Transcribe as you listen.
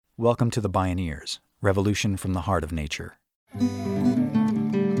Welcome to the Bioneers, Revolution from the Heart of Nature.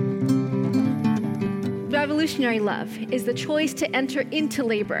 Revolutionary love is the choice to enter into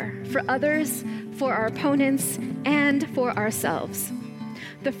labor for others, for our opponents, and for ourselves.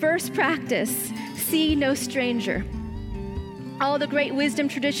 The first practice, see no stranger. All the great wisdom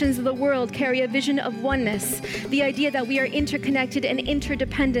traditions of the world carry a vision of oneness, the idea that we are interconnected and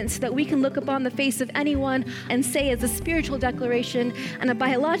interdependent so that we can look upon the face of anyone and say as a spiritual declaration and a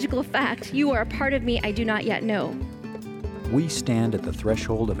biological fact, you are a part of me I do not yet know. We stand at the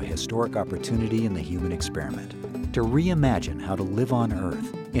threshold of a historic opportunity in the human experiment to reimagine how to live on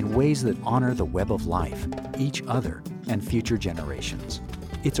Earth in ways that honor the web of life, each other, and future generations.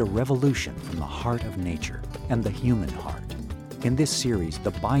 It's a revolution from the heart of nature and the human heart. In this series,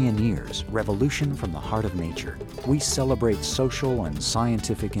 The Bioneers, Revolution from the Heart of Nature, we celebrate social and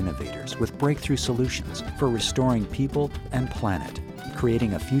scientific innovators with breakthrough solutions for restoring people and planet,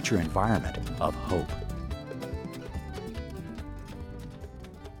 creating a future environment of hope.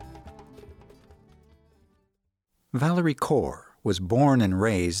 Valerie Kaur was born and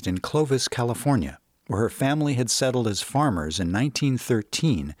raised in Clovis, California, where her family had settled as farmers in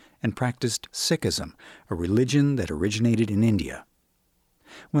 1913 and practiced Sikhism, a religion that originated in India.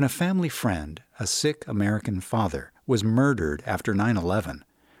 When a family friend, a Sikh American father, was murdered after 9/11,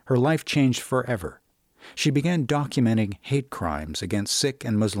 her life changed forever. She began documenting hate crimes against Sikh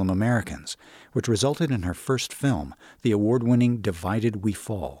and Muslim Americans, which resulted in her first film, the award-winning Divided We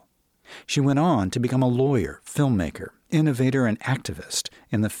Fall. She went on to become a lawyer, filmmaker, innovator, and activist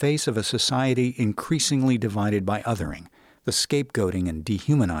in the face of a society increasingly divided by othering, the scapegoating and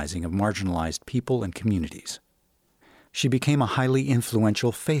dehumanizing of marginalized people and communities. She became a highly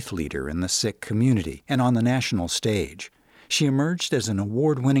influential faith leader in the Sikh community and on the national stage. She emerged as an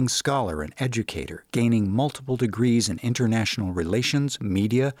award-winning scholar and educator, gaining multiple degrees in international relations,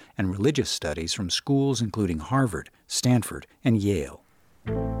 media, and religious studies from schools including Harvard, Stanford, and Yale.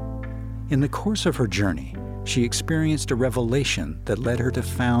 In the course of her journey, she experienced a revelation that led her to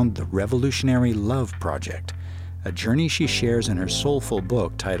found the Revolutionary Love Project, a journey she shares in her soulful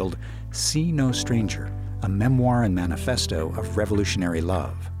book titled See No Stranger, a memoir and manifesto of revolutionary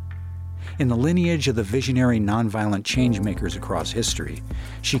love. In the lineage of the visionary nonviolent changemakers across history,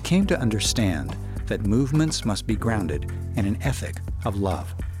 she came to understand that movements must be grounded in an ethic of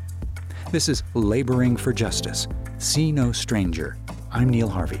love. This is Laboring for Justice, See No Stranger. I'm Neil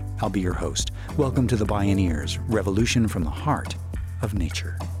Harvey. I'll be your host. Welcome to the Bioneers, Revolution from the Heart of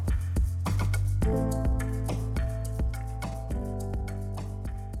Nature.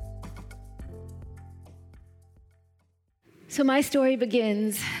 So my story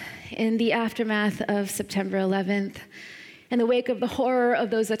begins in the aftermath of September 11th. In the wake of the horror of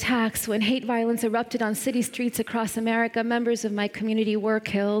those attacks, when hate violence erupted on city streets across America, members of my community were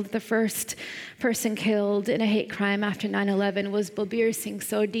killed. The first person killed in a hate crime after 9/11 was Balbir Singh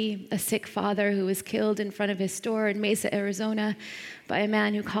Sodhi, a Sikh father who was killed in front of his store in Mesa, Arizona, by a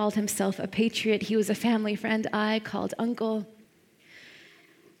man who called himself a patriot. He was a family friend I called uncle.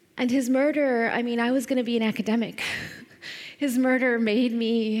 And his murder, I was going to be an academic. His murder made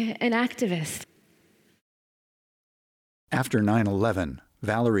me an activist. After 9/11,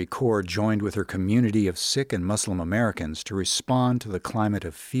 Valerie Kaur joined with her community of Sikh and Muslim Americans to respond to the climate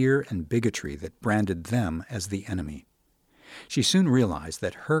of fear and bigotry that branded them as the enemy. She soon realized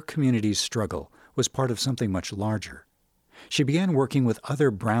that her community's struggle was part of something much larger. She began working with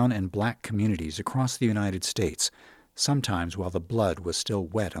other brown and black communities across the United States, sometimes while the blood was still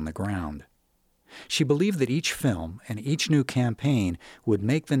wet on the ground. She believed that each film and each new campaign would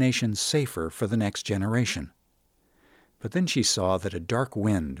make the nation safer for the next generation. But then she saw that a dark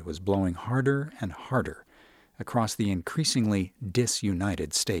wind was blowing harder and harder across the increasingly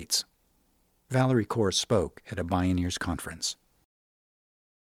disunited states. Valerie Kaur spoke at a Bioneers conference.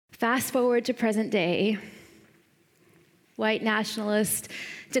 Fast forward to present day. White nationalists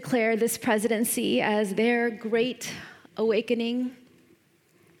declare this presidency as their great awakening.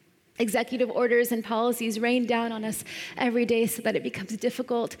 Executive orders and policies rain down on us every day so that it becomes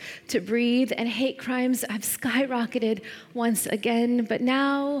difficult to breathe, and hate crimes have skyrocketed once again. But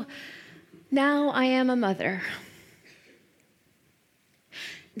now I am a mother.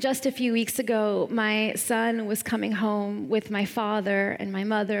 Just a few weeks ago, my son was coming home with my father and my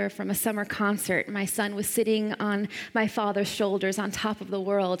mother from a summer concert. My son was sitting on my father's shoulders on top of the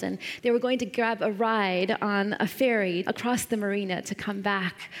world, and they were going to grab a ride on a ferry across the marina to come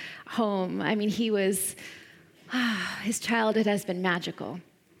back home. His childhood has been magical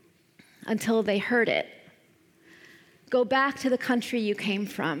until they heard it. Go back to the country you came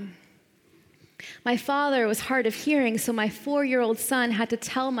from. My father was hard of hearing, so my 4-year-old son had to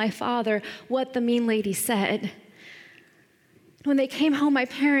tell my father what the mean lady said. When they came home, my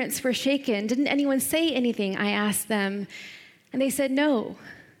parents were shaken. Didn't anyone say anything? I asked them. And they said no.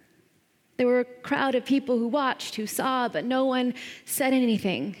 There were a crowd of people who watched, who saw, but no one said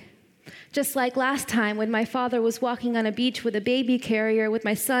anything. Just like last time when my father was walking on a beach with a baby carrier with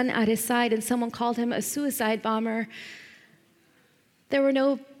my son at his side and someone called him a suicide bomber, there were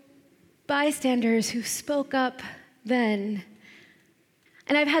no bystanders who spoke up then.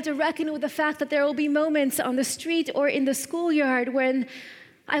 And I've had to reckon with the fact that there will be moments on the street or in the schoolyard when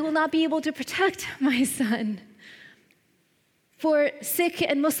I will not be able to protect my son. For Sikh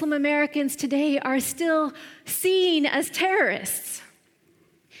and Muslim Americans today are still seen as terrorists,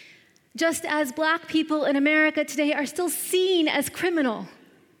 just as Black people in America today are still seen as criminal,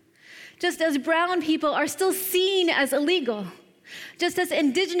 just as brown people are still seen as illegal, just as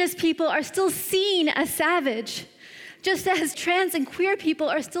indigenous people are still seen as savage, just as trans and queer people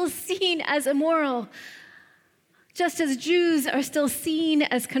are still seen as immoral, just as Jews are still seen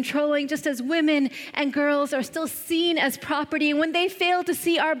as controlling, just as women and girls are still seen as property. When they fail to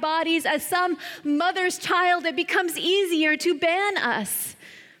see our bodies as some mother's child, it becomes easier to ban us,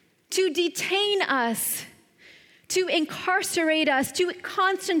 to detain us, to incarcerate us, to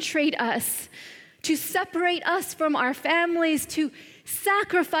concentrate us, to separate us from our families, to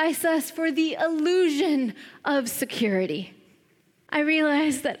sacrifice us for the illusion of security. I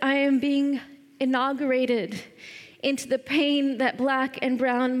realize that I am being inaugurated into the pain that Black and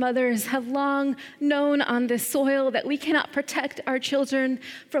brown mothers have long known on this soil, that we cannot protect our children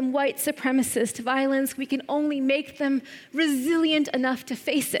from white supremacist violence. We can only make them resilient enough to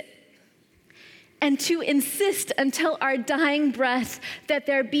face it and to insist until our dying breath that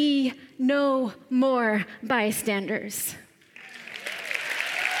there be no more bystanders.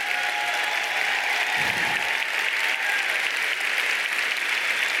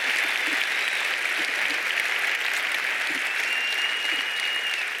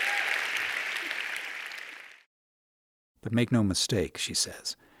 But make no mistake, she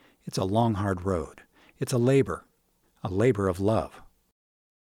says, it's a long, hard road. It's a labor of love.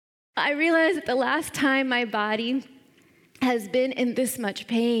 I realized that the last time my body has been in this much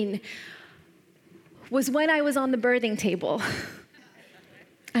pain was when I was on the birthing table.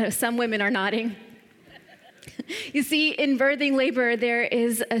 I know some women are nodding. You see, in birthing labor, there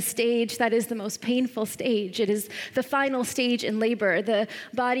is a stage that is the most painful stage. It is the final stage in labor. The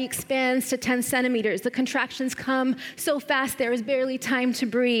body expands to 10 centimeters. The contractions come so fast there is barely time to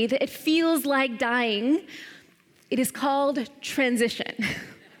breathe. It feels like dying. It is called transition.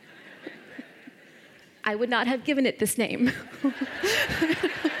 I would not have given it this name.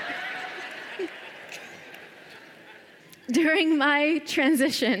 During my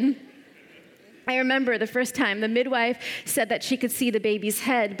transition, I remember the first time the midwife said that she could see the baby's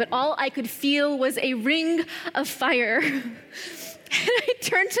head, but all I could feel was a ring of fire. And I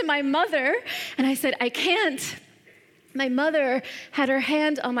turned to my mother and I said, I can't. My mother had her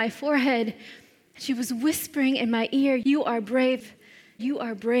hand on my forehead. She was whispering in my ear, you are brave. You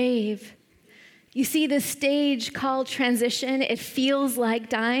are brave. You see, this stage called transition, it feels like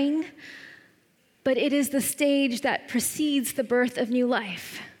dying, but it is the stage that precedes the birth of new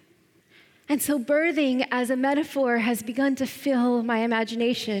life. And so birthing as a metaphor has begun to fill my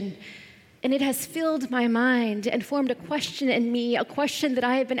imagination, and it has filled my mind and formed a question in me, a question that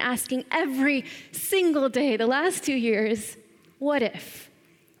I have been asking every single day the last 2 years. What if?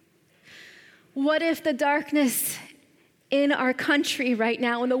 What if the darkness in our country right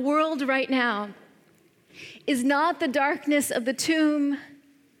now, in the world right now, is not the darkness of the tomb,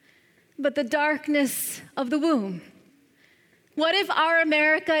 but the darkness of the womb? What if our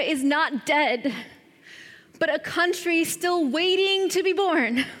America is not dead, but a country still waiting to be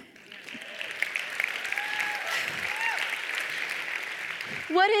born?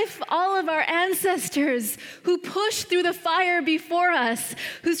 What if all of our ancestors who pushed through the fire before us,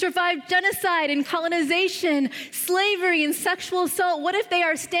 who survived genocide and colonization, slavery and sexual assault, what if they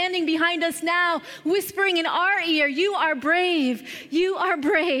are standing behind us now, whispering in our ear, you are brave, you are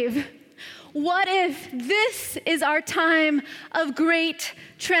brave? What if this is our time of great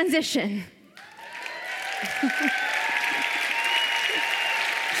transition?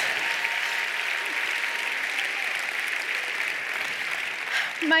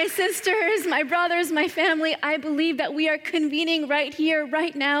 My sisters, my brothers, my family, I believe that we are convening right here,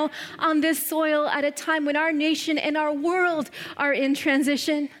 right now, on this soil at a time when our nation and our world are in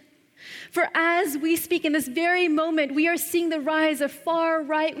transition. For as we speak in this very moment, we are seeing the rise of far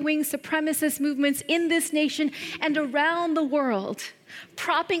right-wing supremacist movements in this nation and around the world,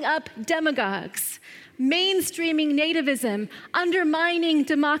 propping up demagogues, mainstreaming nativism, undermining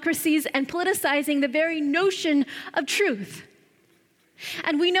democracies, and politicizing the very notion of truth.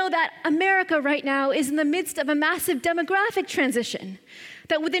 And we know that America right now is in the midst of a massive demographic transition,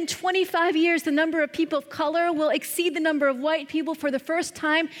 that within 25 years, the number of people of color will exceed the number of white people for the first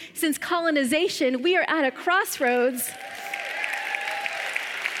time since colonization. We are at a crossroads.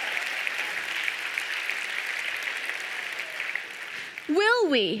 Will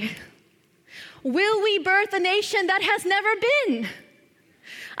we birth a nation that has never been?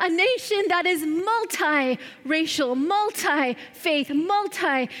 A nation that is multi-racial, multi-faith,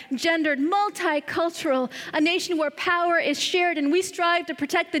 multi-gendered, multicultural, a nation where power is shared and we strive to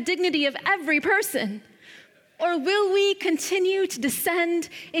protect the dignity of every person? Or will we continue to descend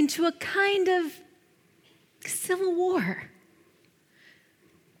into a kind of civil war?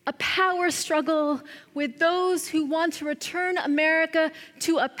 A power struggle with those who want to return America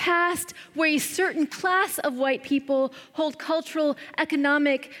to a past where a certain class of white people hold cultural,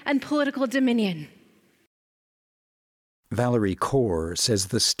 economic, and political dominion. Valerie Kaur says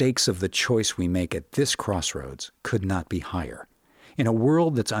the stakes of the choice we make at this crossroads could not be higher. In a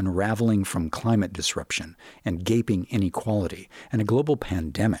world that's unraveling from climate disruption and gaping inequality and a global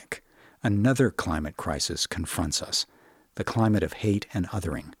pandemic, another climate crisis confronts us. The climate of hate and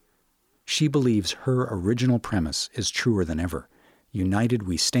othering. She believes her original premise is truer than ever. United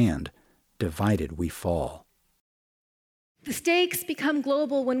we stand, divided we fall. The stakes become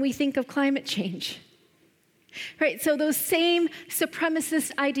global when we think of climate change. Right, so those same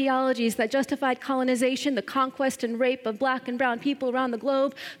supremacist ideologies that justified colonization, the conquest and rape of black and brown people around the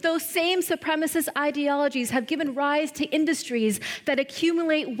globe, those same supremacist ideologies have given rise to industries that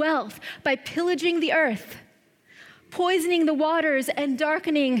accumulate wealth by pillaging the earth, poisoning the waters and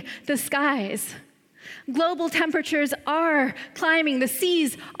darkening the skies. Global temperatures are climbing, the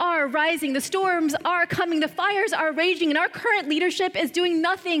seas are rising, the storms are coming, the fires are raging, and our current leadership is doing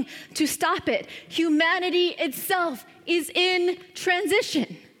nothing to stop it. Humanity itself is in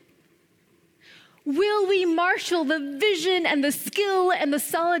transition. Will we marshal the vision and the skill and the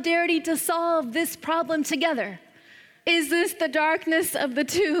solidarity to solve this problem together? Is this the darkness of the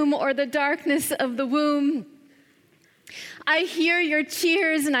tomb or the darkness of the womb? I hear your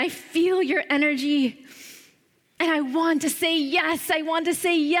cheers and I feel your energy. And I want to say yes. I want to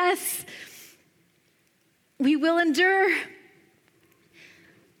say yes. We will endure.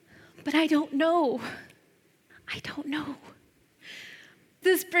 But I don't know. I don't know.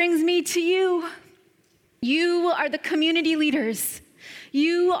 This brings me to you. You are the community leaders.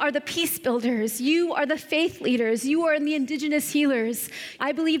 You are the peace builders. You are the faith leaders. You are the indigenous healers.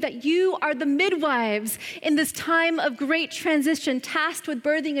 I believe that you are the midwives in this time of great transition, tasked with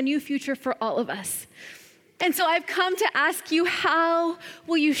birthing a new future for all of us. And so I've come to ask you, how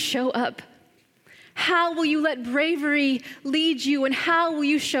will you show up? How will you let bravery lead you? And how will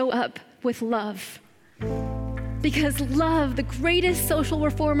you show up with love? Because love, the greatest social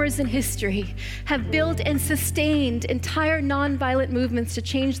reformers in history, have built and sustained entire nonviolent movements to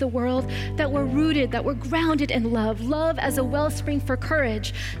change the world that were rooted, that were grounded in love. Love as a wellspring for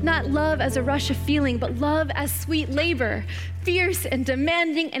courage, not love as a rush of feeling, but love as sweet labor, fierce and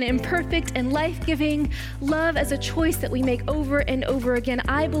demanding and imperfect and life-giving. Love as a choice that we make over and over again.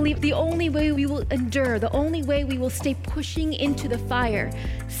 I believe the only way we will endure, the only way we will stay pushing into the fire,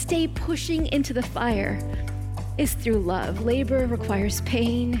 is through love. Labor requires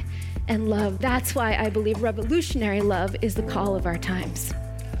pain and love. That's why I believe revolutionary love is the call of our times.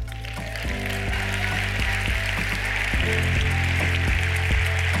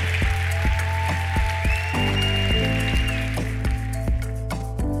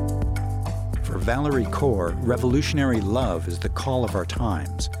 For Valerie Kaur, revolutionary love is the call of our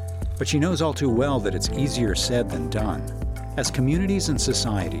times. But she knows all too well that it's easier said than done. As communities and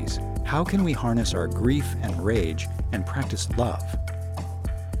societies, how can we harness our grief and rage and practice love?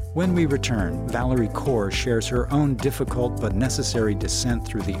 When we return, Valerie Kaur shares her own difficult but necessary descent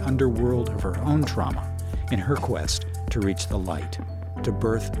through the underworld of her own trauma in her quest to reach the light, to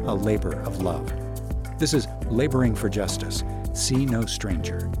birth a labor of love. This is Laboring for Justice. See no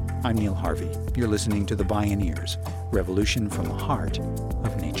stranger. I'm Neil Harvey. You're listening to The Bioneers, Revolution from the Heart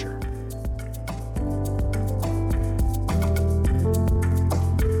of Nature.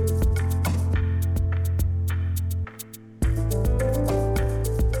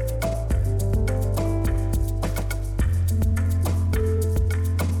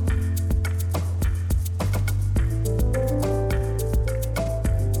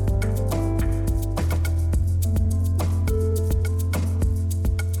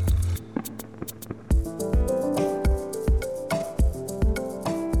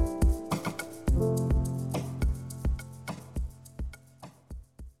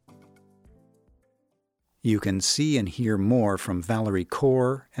 You can see and hear more from Valerie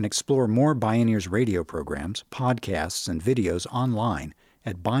Kaur and explore more Bioneers radio programs, podcasts, and videos online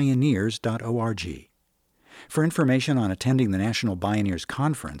at bioneers.org. For information on attending the National Bioneers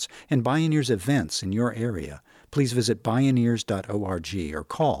Conference and Bioneers events in your area, please visit bioneers.org or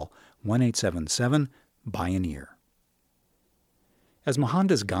call 1-877-BIONEER. As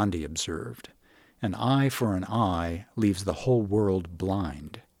Mohandas Gandhi observed, an eye for an eye leaves the whole world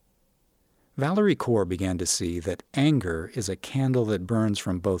blind. Valerie Kaur began to see that anger is a candle that burns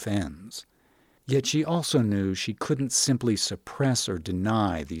from both ends. Yet she also knew she couldn't simply suppress or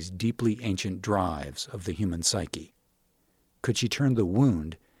deny these deeply ancient drives of the human psyche. Could she turn the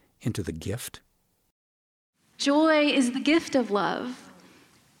wound into the gift? Joy is the gift of love.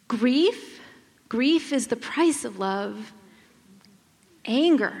 Grief is the price of love.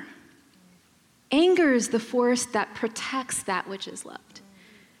 Anger is the force that protects that which is loved.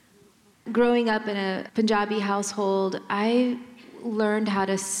 Growing up in a Punjabi household, I learned how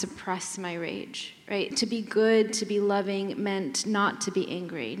to suppress my rage, right? To be good, to be loving meant not to be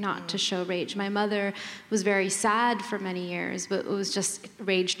angry, not to show rage. My mother was very sad for many years, but it was just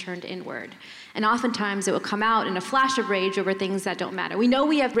rage turned inward. And oftentimes it will come out in a flash of rage over things that don't matter. We know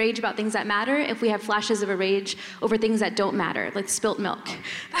we have rage about things that matter if we have flashes of a rage over things that don't matter, like spilt milk,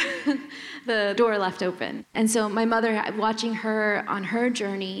 the door left open. And so my mother, watching her on her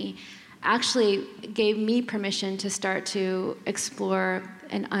journey, actually gave me permission to start to explore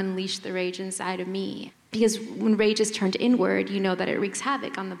and unleash the rage inside of me. Because when rage is turned inward, you know that it wreaks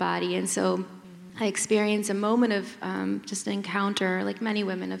havoc on the body. And so I experienced a moment of just an encounter, like many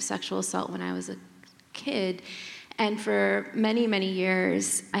women, of sexual assault when I was a kid. And for many, many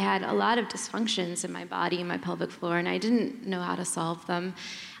years, I had a lot of dysfunctions in my body and my pelvic floor, and I didn't know how to solve them.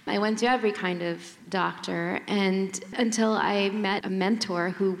 I went to every kind of doctor, and until I met a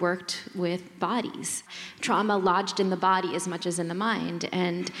mentor who worked with bodies. Trauma lodged in the body as much as in the mind,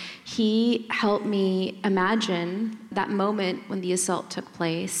 and he helped me imagine that moment when the assault took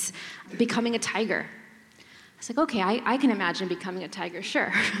place, becoming a tiger. I was like, okay, I can imagine becoming a tiger,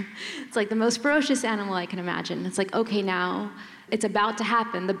 sure. It's like the most ferocious animal I can imagine. It's like, okay, now it's about to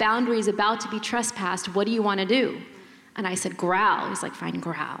happen. The boundary is about to be trespassed. What do you want to do? And I said, growl. He's like, fine,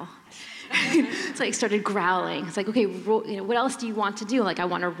 growl. So I started growling. It's like, okay, what else do you want to do? Like, I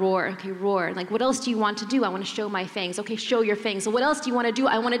want to roar. Okay, roar. Like, what else do you want to do? I want to show my fangs. Okay, show your fangs. So what else do you want to do?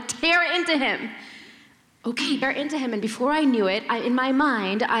 I want to tear into him. Okay, tear into him. And before I knew it, in my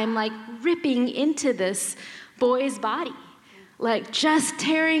mind, I'm like ripping into this boy's body. Like just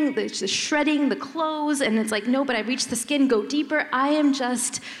tearing, just shredding the clothes. And it's like, no, but I reached the skin, go deeper. I am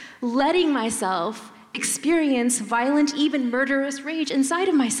just letting myself experience violent, even murderous rage inside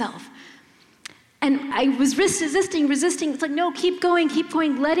of myself. And I was resisting. It's like, no, keep going,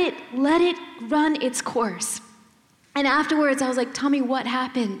 let it run its course. And afterwards, I was like, tell me what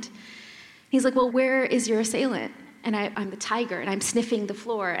happened. He's like, well, where is your assailant? And I'm the tiger, and I'm sniffing the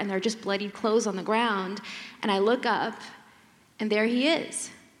floor, and there are just bloodied clothes on the ground. And I look up, and there he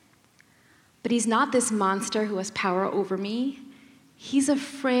is. But he's not this monster who has power over me. He's a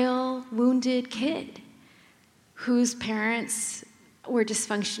frail, wounded kid whose parents were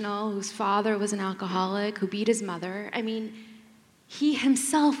dysfunctional, whose father was an alcoholic, who beat his mother. I mean, he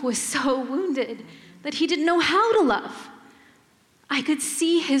himself was so wounded that he didn't know how to love. I could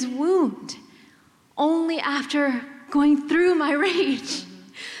see his wound only after going through my rage,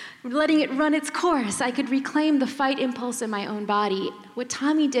 letting it run its course. I could reclaim the fight impulse in my own body. What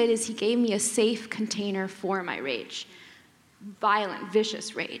Tommy did is he gave me a safe container for my rage. Violent,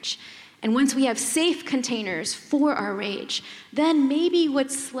 vicious rage. And once we have safe containers for our rage, then maybe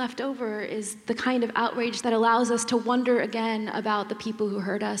what's left over is the kind of outrage that allows us to wonder again about the people who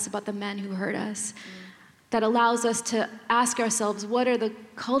hurt us, about the men who hurt us, that allows us to ask ourselves, what are the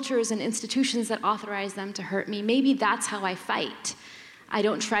cultures and institutions that authorize them to hurt me? Maybe that's how I fight. I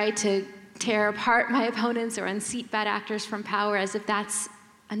don't try to tear apart my opponents or unseat bad actors from power as if that's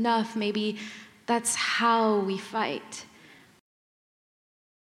enough. Maybe that's how we fight.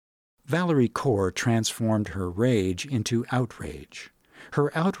 Valerie Kaur transformed her rage into outrage.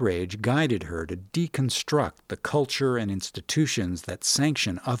 Her outrage guided her to deconstruct the culture and institutions that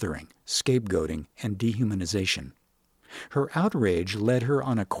sanction othering, scapegoating, and dehumanization. Her outrage led her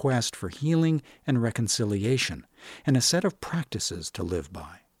on a quest for healing and reconciliation, and a set of practices to live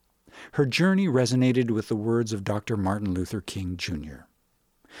by. Her journey resonated with the words of Dr. Martin Luther King, Jr.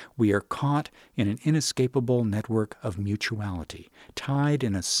 We are caught in an inescapable network of mutuality, tied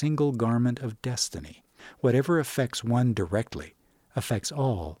in a single garment of destiny. Whatever affects one directly affects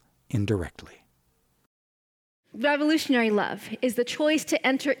all indirectly. Revolutionary love is the choice to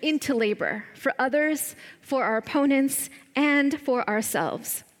enter into labor for others, for our opponents, and for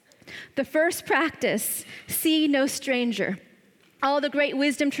ourselves. The first practice, see no stranger. All the great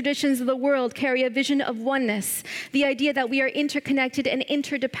wisdom traditions of the world carry a vision of oneness, the idea that we are interconnected and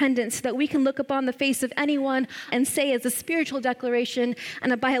interdependent so that we can look upon the face of anyone and say as a spiritual declaration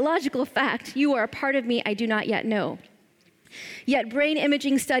and a biological fact, you are a part of me I do not yet know. Yet brain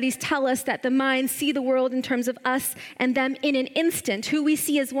imaging studies tell us that the minds see the world in terms of us and them in an instant. Who we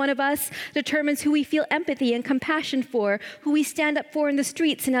see as one of us determines who we feel empathy and compassion for, who we stand up for in the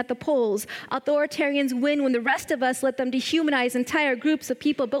streets and at the polls. Authoritarians win when the rest of us let them dehumanize entire groups of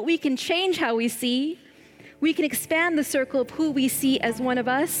people, but we can change how we see. We can expand the circle of who we see as one of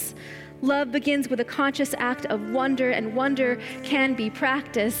us. Love begins with a conscious act of wonder, and wonder can be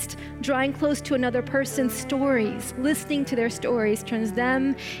practiced. Drawing close to another person's stories, listening to their stories turns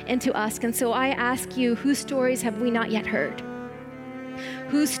them into us. And so I ask you, whose stories have we not yet heard?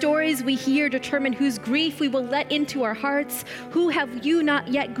 Whose stories we hear determine whose grief we will let into our hearts. Who have you not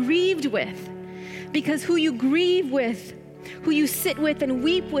yet grieved with? Because who you grieve with, who you sit with and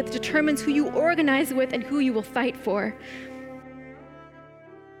weep with determines who you organize with and who you will fight for.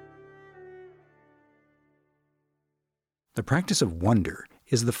 The practice of wonder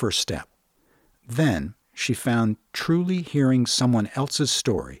is the first step. Then she found truly hearing someone else's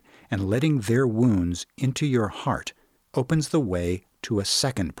story and letting their wounds into your heart opens the way to a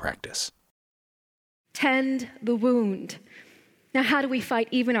second practice. Tend the wound. Now, how do we fight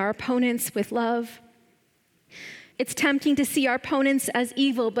even our opponents with love? It's tempting to see our opponents as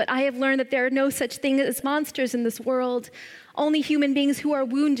evil, but I have learned that there are no such thing as monsters in this world. Only human beings who are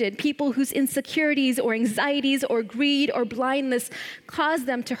wounded, people whose insecurities or anxieties or greed or blindness cause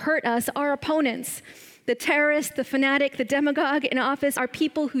them to hurt us, are opponents. The terrorist, the fanatic, the demagogue in office are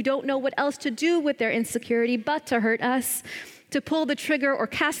people who don't know what else to do with their insecurity but to hurt us, to pull the trigger or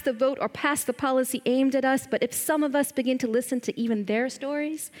cast the vote or pass the policy aimed at us. But if some of us begin to listen to even their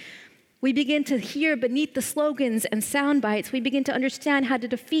stories, we begin to hear beneath the slogans and sound bites. We begin to understand how to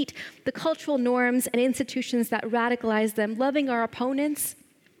defeat the cultural norms and institutions that radicalize them. Loving our opponents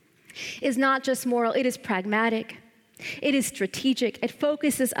is not just moral, it is pragmatic. It is strategic. It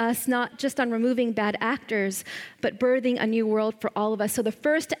focuses us not just on removing bad actors, but birthing a new world for all of us. So the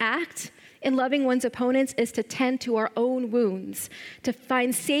first act in loving one's opponents is to tend to our own wounds, to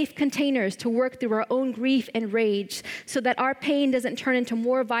find safe containers to work through our own grief and rage so that our pain doesn't turn into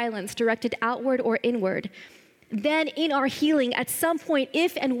more violence directed outward or inward. Then in our healing, at some point,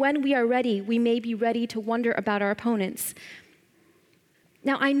 if and when we are ready, we may be ready to wonder about our opponents.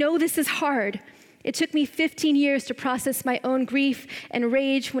 Now, I know this is hard. It took me 15 years to process my own grief and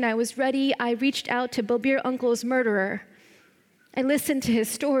rage. When I was ready, I reached out to Balbir Uncle's murderer. I listened to his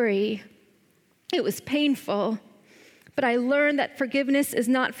story. It was painful, but I learned that forgiveness is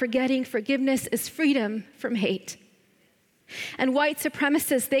not forgetting. Forgiveness is freedom from hate. And white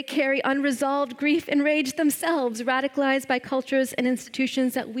supremacists, they carry unresolved grief and rage themselves, radicalized by cultures and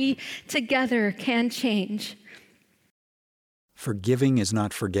institutions that we together can change. Forgiving is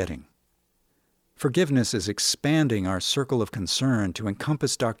not forgetting. Forgiveness is expanding our circle of concern to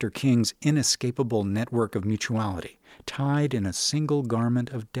encompass Dr. King's inescapable network of mutuality, tied in a single garment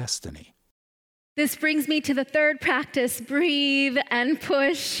of destiny. This brings me to the third practice, breathe and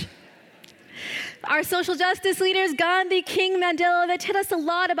push. Our social justice leaders, Gandhi, King, Mandela, they tell us a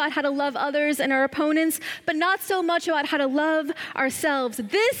lot about how to love others and our opponents, but not so much about how to love ourselves.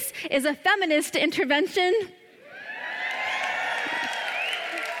 This is a feminist intervention.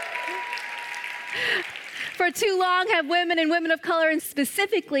 For too long have women and women of color and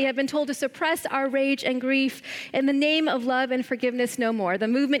specifically have been told to suppress our rage and grief in the name of love and forgiveness no more. The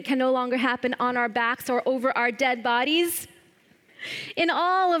movement can no longer happen on our backs or over our dead bodies. In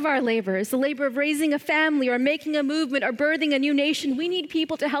all of our labors, the labor of raising a family or making a movement or birthing a new nation, we need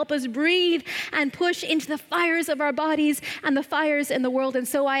people to help us breathe and push into the fires of our bodies and the fires in the world. And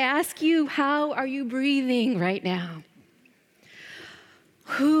so I ask you, how are you breathing right now?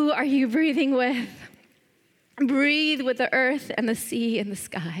 Who are you breathing with? Breathe with the earth and the sea and the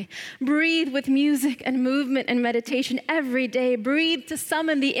sky. Breathe with music and movement and meditation every day. Breathe to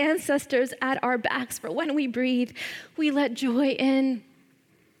summon the ancestors at our backs. For when we breathe, we let joy in.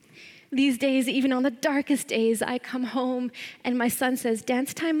 These days, even on the darkest days, I come home and my son says,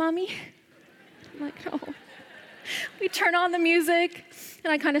 "Dance time, Mommy?" I'm like, "No." We turn on the music,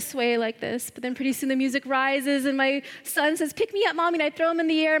 and I kind of sway like this, but then pretty soon the music rises, and my son says, "Pick me up, Mommy," and I throw him in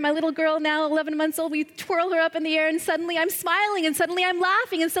the air. My little girl, now 11 months old, we twirl her up in the air, and suddenly I'm smiling, and suddenly I'm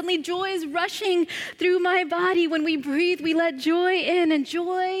laughing, and suddenly joy is rushing through my body. When we breathe, we let joy in, and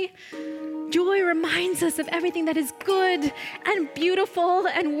joy Joy reminds us of everything that is good and beautiful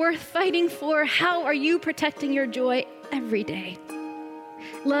and worth fighting for. How are you protecting your joy every day?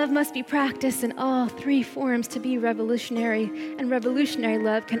 Love must be practiced in all three forms to be revolutionary, and revolutionary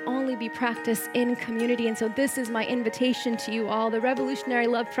love can only be practiced in community. And so this is my invitation to you all. The Revolutionary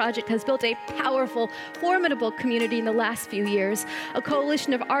Love Project has built a powerful, formidable community in the last few years, a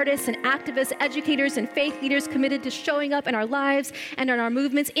coalition of artists and activists, educators, and faith leaders committed to showing up in our lives and in our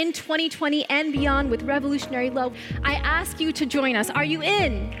movements in 2020 and beyond with revolutionary love. I ask you to join us. Are you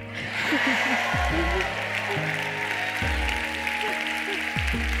in?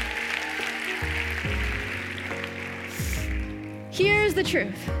 Here's the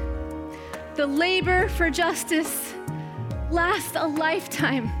truth. The labor for justice lasts a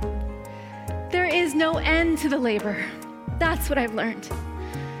lifetime. There is no end to the labor. That's what I've learned.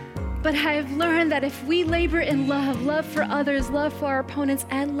 But I've learned that if we labor in love, love for others, love for our opponents,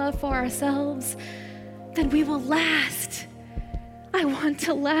 and love for ourselves, then we will last. I want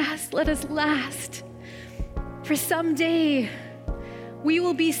to last. Let us last. For someday, we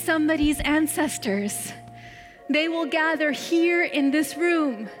will be somebody's ancestors. They will gather here in this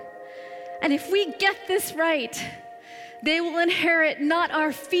room. And if we get this right, they will inherit not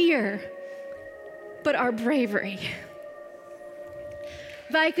our fear, but our bravery.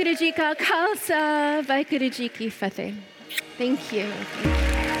 Vaikuruji ka khalsa, Vaikuruji ki fateh. Thank you.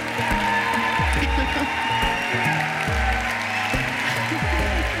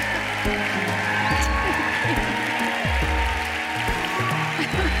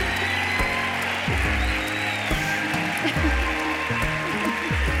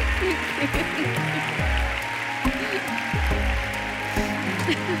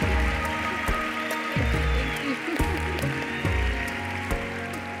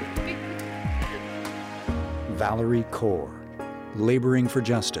 Valerie Kaur, Laboring for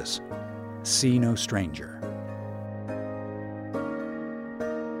Justice, See No Stranger.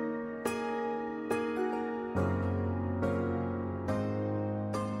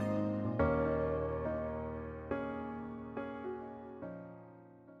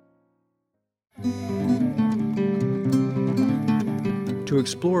 To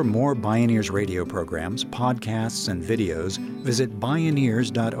explore more Bioneers radio programs, podcasts, and videos, visit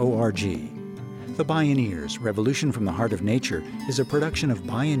Bioneers.org. The Bioneers, Revolution from the Heart of Nature, is a production of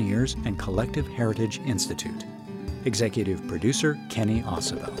Bioneers and Collective Heritage Institute. Executive producer, Kenny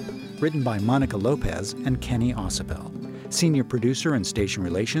Ausubel. Written by Monica Lopez and Kenny Ausubel. Senior producer and station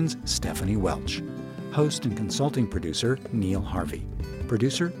relations, Stephanie Welch. Host and consulting producer, Neil Harvey.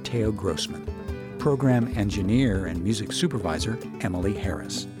 Producer, Teo Grossman. Program engineer and music supervisor, Emily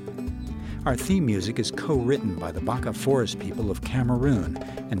Harris. Our theme music is co-written by the Baka Forest people of Cameroon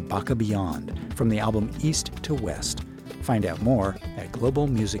and Baka Beyond from the album East to West. Find out more at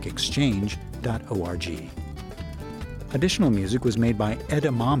globalmusicexchange.org. Additional music was made by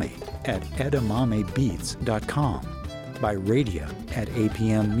Edamame at edamamebeats.com, by Radia at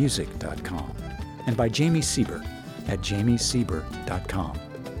apmmusic.com, and by Jamie Sieber at jamiesieber.com.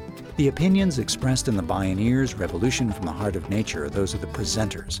 The opinions expressed in the Bioneers Revolution from the Heart of Nature are those of the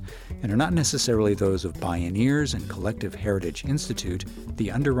presenters and are not necessarily those of Bioneers and Collective Heritage Institute, the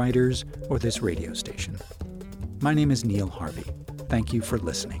underwriters, or this radio station. My name is Neil Harvey. Thank you for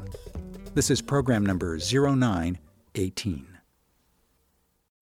listening. This is program number 0918.